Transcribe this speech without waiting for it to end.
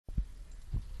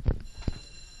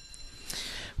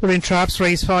We're in traps,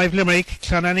 race 5, Limerick,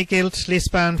 CLOUNANNA GILT,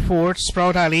 LISBANE FORT,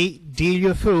 Sprout Alley,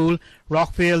 Delia Fool,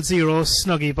 ROCKVALE ZERO,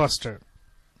 SNUGGIE BUSTER.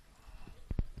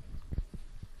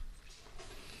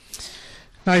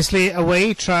 Nicely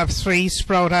away, trap 3,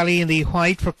 Sprout Alley in the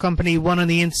white for company 1 on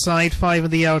the inside, 5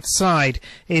 on the outside.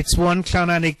 It's 1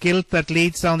 CLOUNANNA GILT that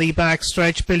leads down the back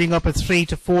stretch, building up a 3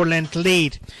 to 4 length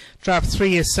lead. Trap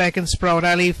 3 is second, Sprout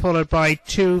Alley, followed by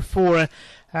 2, 4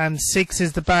 and 6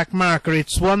 is the back marker.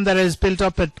 It's 1 that has built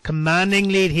up a commanding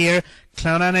lead here,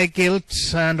 CLOUNANNA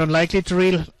GILT, and unlikely to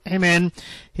reel him in.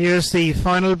 Here's the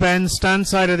final bend, stand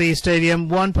side of the stadium,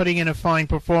 1 putting in a fine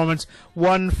performance,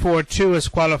 1-4-2 as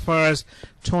qualifiers.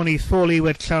 Tony Foley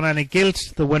with CLOUNANNA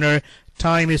GILT. The winner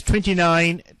time is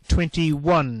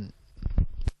 29:21.